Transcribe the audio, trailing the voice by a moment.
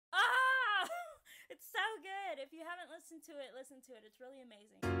good. If you haven't listened to it, listen to it. It's really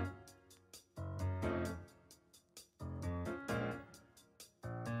amazing.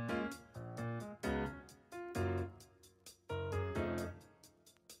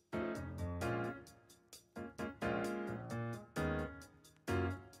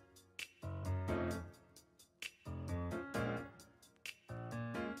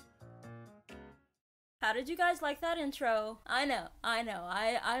 How did you guys like that intro? I know.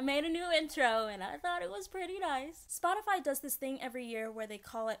 I made a new intro and I thought it was pretty nice. Spotify does this thing every year where they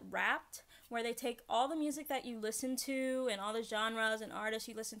call it Wrapped, where they take all the music that you listen to and all the genres and artists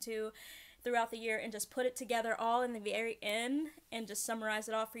you listen to throughout the year and just put it together all in the very end and just summarize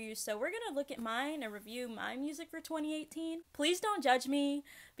it all for you. So we're gonna look at mine and review my music for 2018. Please don't judge me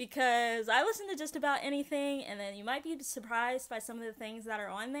because I listen to just about anything and then you might be surprised by some of the things that are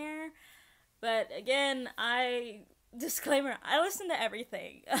on there. But again, disclaimer, I listen to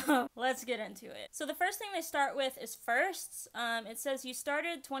everything. Let's get into it. So the first thing they start with is firsts. It says you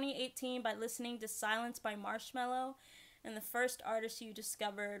started 2018 by listening to Silence by Marshmello, and the first artist you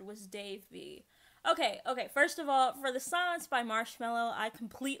discovered was Dave B. Okay, first of all, for the Silence by Marshmello, I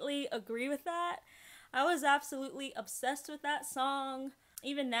completely agree with that. I was absolutely obsessed with that song.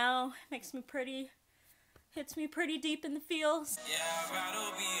 Even now, it hits me pretty deep in the feels. Yeah, I'd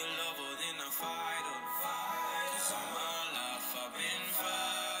rather be a lover than a fighter.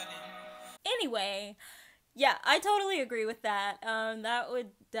 Anyway, yeah, I totally agree with that. That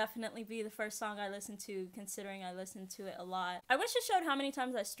would definitely be the first song I listened to, considering I listened to it a lot. I wish it showed how many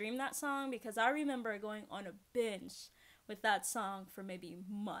times I streamed that song, because I remember going on a binge with that song for maybe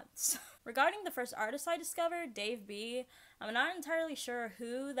months. Regarding the first artist I discovered, Dave B, I'm not entirely sure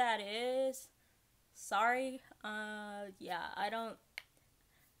who that is. Sorry. Yeah, I don't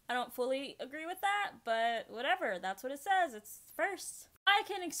fully agree with that, but whatever, that's what it says. It's first. I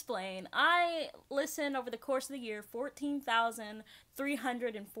can explain. I listened over the course of the year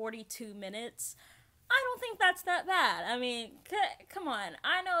 14,342 minutes. I don't think that's that bad. I mean, come on.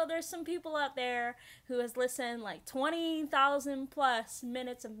 I know there's some people out there who has listened like 20,000 plus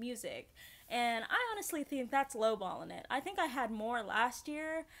minutes of music, and I honestly think that's lowballing it. I think I had more last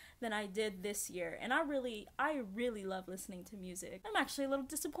year than I did this year, and I really love listening to music. I'm actually a little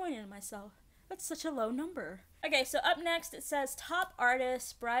disappointed in myself. That's such a low number. Okay, so up next it says top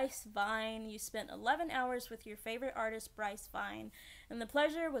artist, Bryce Vine. You spent 11 hours with your favorite artist, Bryce Vine, and the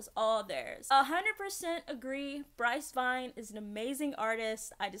pleasure was all theirs. 100% agree. Bryce Vine is an amazing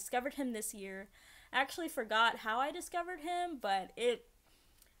artist. I discovered him this year. I actually forgot how I discovered him, but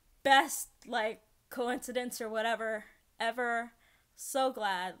best, like, coincidence or whatever ever. So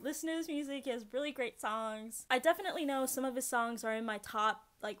glad. Listen to his music. He has really great songs. I definitely know some of his songs are in my top,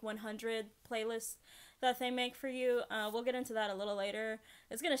 like, 100 playlists that they make for you. We'll get into that a little later.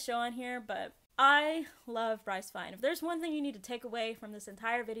 It's gonna show on here, but I love Bryce Vine. If there's one thing you need to take away from this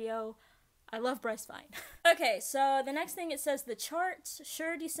entire video, I love Bryce Vine. Okay, so the next thing it says the charts.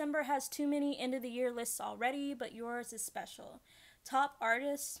 Sure, December has too many end of the year lists already, but yours is special. Top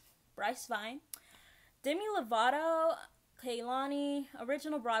artists, Bryce Vine. Demi Lovato, Kehlani,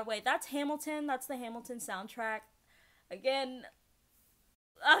 original Broadway. That's Hamilton. That's the Hamilton soundtrack. Again,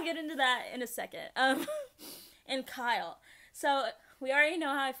 I'll get into that in a second. And Kyle. So we already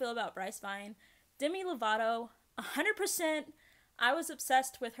know how I feel about Bryce Vine. Demi Lovato, 100%. I was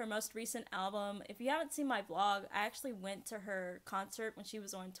obsessed with her most recent album. If you haven't seen my vlog, I actually went to her concert when she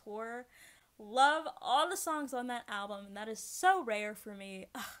was on tour. Love all the songs on that album, and that is so rare for me.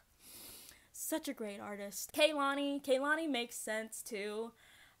 Ugh, such a great artist. Kehlani makes sense too.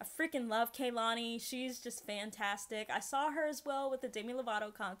 I freaking love Kehlani. She's just fantastic. I saw her as well with the Demi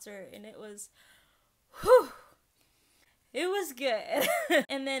Lovato concert, and it was, whew, it was good.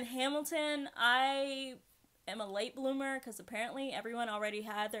 And then Hamilton, I am a late bloomer because apparently everyone already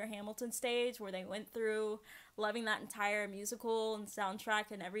had their Hamilton stage where they went through loving that entire musical and soundtrack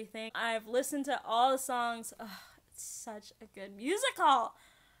and everything. I've listened to all the songs. Oh, it's such a good musical.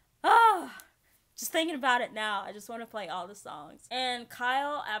 Oh, just thinking about it now, I just want to play all the songs. And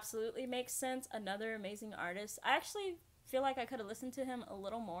Kyle absolutely makes sense. Another amazing artist. I actually feel like I could have listened to him a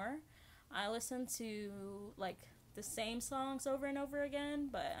little more. I listened to like the same songs over and over again,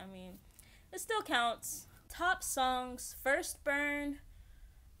 but I mean, it still counts. Top songs, First Burn,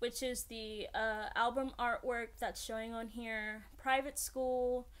 which is the album artwork that's showing on here. Private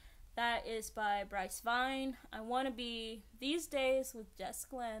School, that is by Bryce Vine. I Want to Be, These Days with Jess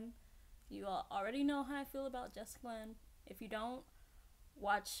Glynn. You all already know how I feel about Jess Glynn. If you don't,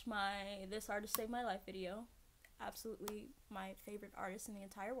 watch my This Artist Saved My Life video. Absolutely my favorite artist in the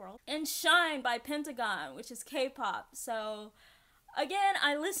entire world. And Shine by Pentagon, which is K-pop. So Again,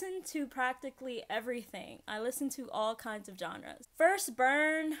 I listen to practically everything. I listen to all kinds of genres. First,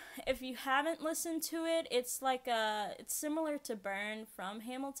 Burn. If you haven't listened to it, it's similar to Burn from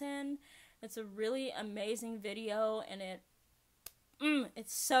Hamilton. It's a really amazing video, and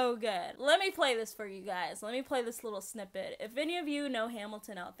it's so good. Let me play this for you guys. Let me play this little snippet. If any of you know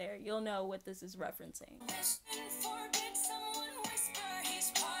Hamilton out there, you'll know what this is referencing.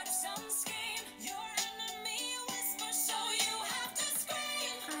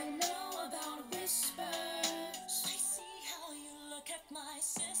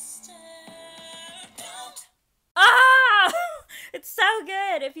 Ah! It's so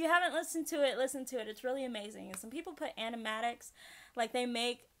good. If you haven't listened to it, listen to it. It's really amazing. Some people put animatics, like they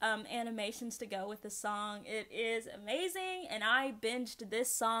make animations to go with the song. It is amazing, and I binged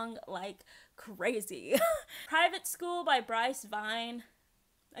this song like crazy. Private School by Bryce Vine.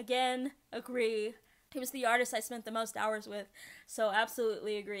 Again, agree. He was the artist I spent the most hours with, so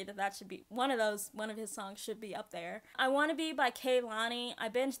absolutely agree that should be one of his songs should be up there. I Wanna Be by Kehlani. I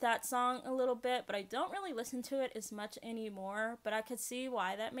binged that song a little bit, but I don't really listen to it as much anymore, but I could see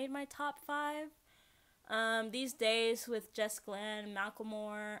why that made my top 5. These Days with Jess Glenn,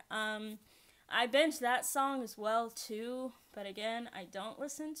 Macklemore. I binged that song as well too, but again, I don't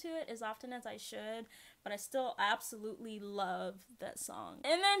listen to it as often as I should, but I still absolutely love that song.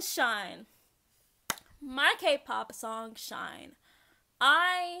 And then Shine. My K-pop song, Shine.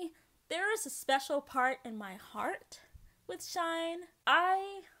 There is a special part in my heart with Shine.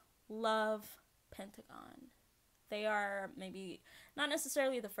 I love Pentagon. They are maybe not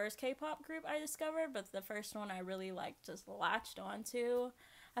necessarily the first K-pop group I discovered, but the first one I really just latched onto.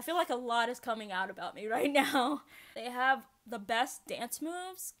 I feel like a lot is coming out about me right now. They have the best dance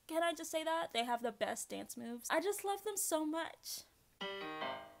moves. Can I just say that? They have the best dance moves. I just love them so much.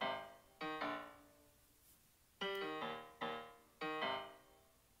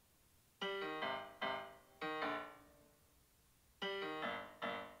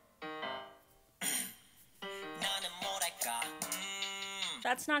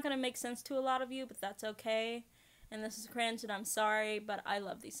 That's not going to make sense to a lot of you, but that's okay. And this is cringe, and I'm sorry, but I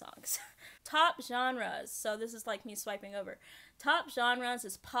love these songs. Top genres. So this is like me swiping over. Top genres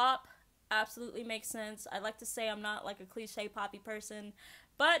is pop. Absolutely makes sense. I like to say I'm not like a cliche poppy person,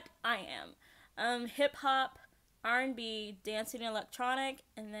 but I am. Hip-hop, R&B, dancing and electronic,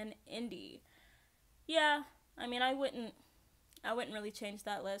 and then indie. Yeah, I mean, I wouldn't really change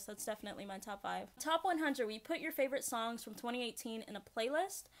that list. That's definitely my top 5. Top 100, we put your favorite songs from 2018 in a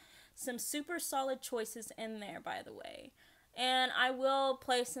playlist. Some super solid choices in there, by the way. And I will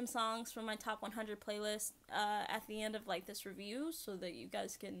play some songs from my top 100 playlist at the end of this review so that you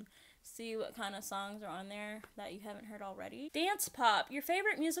guys can see what kind of songs are on there that you haven't heard already. Dance pop. Your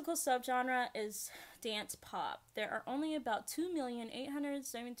favorite musical subgenre is dance pop. There are only about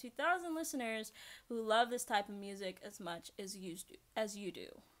 2,872,000 listeners who love this type of music as much as you do.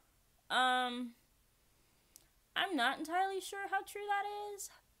 I'm not entirely sure how true that is,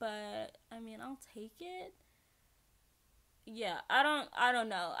 but I mean, I'll take it. Yeah, I don't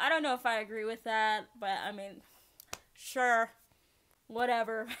know. I don't know if I agree with that, but I mean, sure.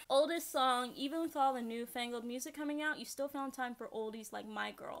 Whatever. Oldest song, even with all the newfangled music coming out, you still found time for oldies like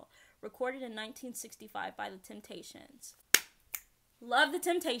My Girl, recorded in 1965 by The Temptations. Love The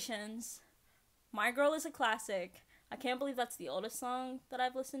Temptations. My Girl is a classic. I can't believe that's the oldest song that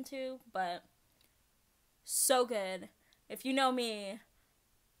I've listened to, but so good. If you know me,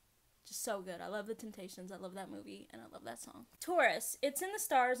 just so good. I love The Temptations. I love that movie, and I love that song. Taurus. It's in the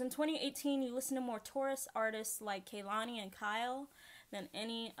stars. In 2018, you listen to more Taurus artists like Kehlani and Kyle than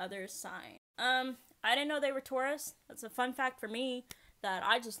any other sign. I didn't know they were Taurus. That's a fun fact for me that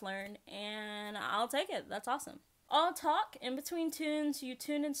I just learned, and I'll take it. That's awesome. All talk. In between tunes, you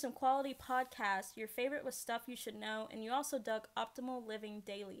tuned in some quality podcasts. Your favorite was Stuff You Should Know, and you also dug Optimal Living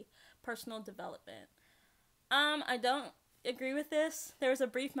Daily, personal development. I don't agree with this. There was a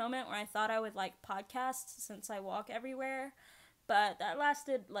brief moment where I thought I would like podcasts since I walk everywhere, but that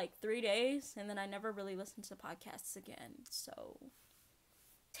lasted 3 days, and then I never really listened to podcasts again, so...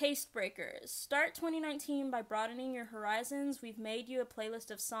 Taste breakers. Start 2019 by broadening your horizons. We've made you a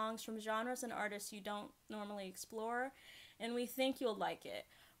playlist of songs from genres and artists you don't normally explore, and we think you'll like it.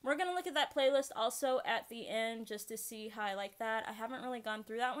 We're going to look at that playlist also at the end just to see how I like that. I haven't really gone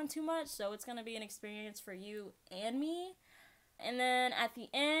through that one too much, so it's going to be an experience for you and me. And then at the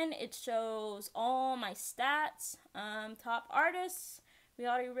end, it shows all my stats, top artists, we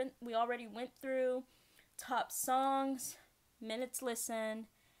already went through, top songs, minutes listened,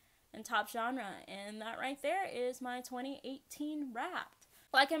 and top genre. And that right there is my 2018 Wrapped.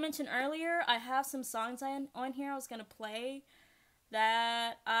 Like I mentioned earlier, I have some songs on here I was going to play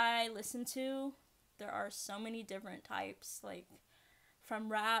that I listen to. There are so many different types, like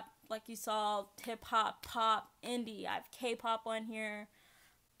from rap, like you saw, hip-hop, pop, indie. I have K-pop on here.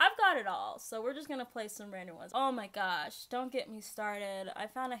 I've got it all, so we're just gonna play some random ones. Oh my gosh, don't get me started. I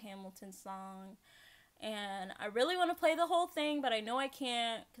found a Hamilton song, and I really want to play the whole thing, but I know I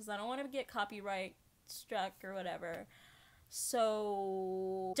can't because I don't want to get copyright struck or whatever.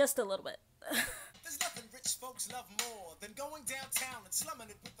 So, just a little bit. There's nothing rich folks love more than going downtown and slumming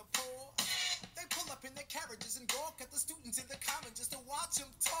it with the poor. They pull up in their carriages and gawk at the students in the common just to watch them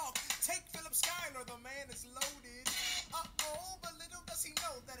talk. Take Philip Schuyler, the man is loaded. Uh-oh, but little does he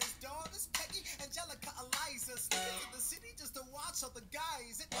know that his daughters, Peggy, Angelica, Eliza, sneak into the city just to watch all the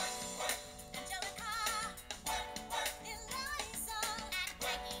guys. Angelica, Eliza,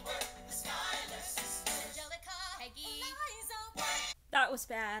 Peggy, the Schuyler sisters, Angelica, Peggy, Eliza. That was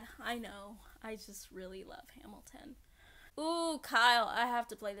bad, I know. I just really love Hamilton. Ooh, Kyle, I have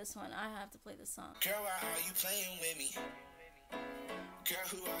to play this one. I have to play this song. Girl, why are you playing with me? Girl,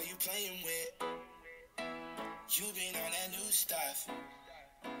 who are you playing with? You been on that new stuff.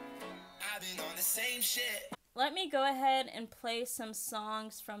 I've been on the same shit. Let me go ahead and play some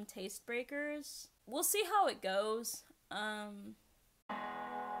songs from Taste Breakers. We'll see how it goes.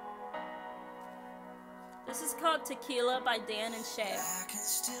 This is called Tequila by Dan and Shay. I can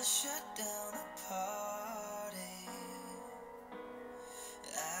still shut down the party.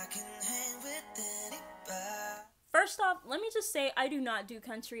 I can hang with anybody. First off, let me just say I do not do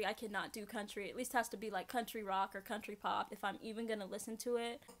country. I cannot do country. At least it has to be like country rock or country pop if I'm even gonna listen to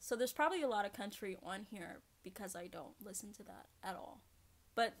it. So there's probably a lot of country on here because I don't listen to that at all.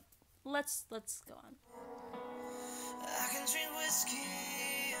 But let's go on. I can drink whiskey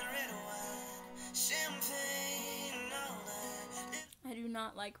and red wine, champagne and all that. I do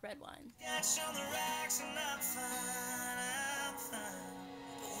not like red wine. Got on the racks and I'm fine, I'm fine.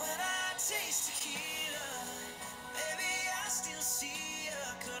 But when I taste tequila, baby, I still see ya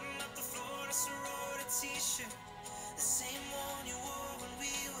cutting up the Florida sorority t-shirt, the same one you wore when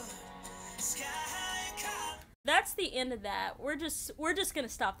we were sky high and college. That's the end of that. We're just gonna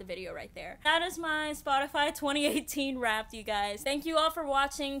stop the video right there. That is my Spotify 2018 Wrapped, you guys. Thank you all for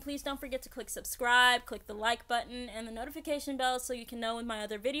watching. Please don't forget to click subscribe, click the like button, and the notification bell so you can know when my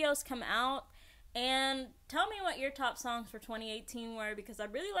other videos come out. And tell me what your top songs for 2018 were, because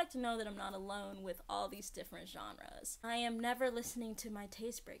I'd really like to know that I'm not alone with all these different genres. I am never listening to my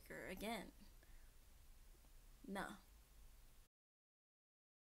Taste Breaker again. No.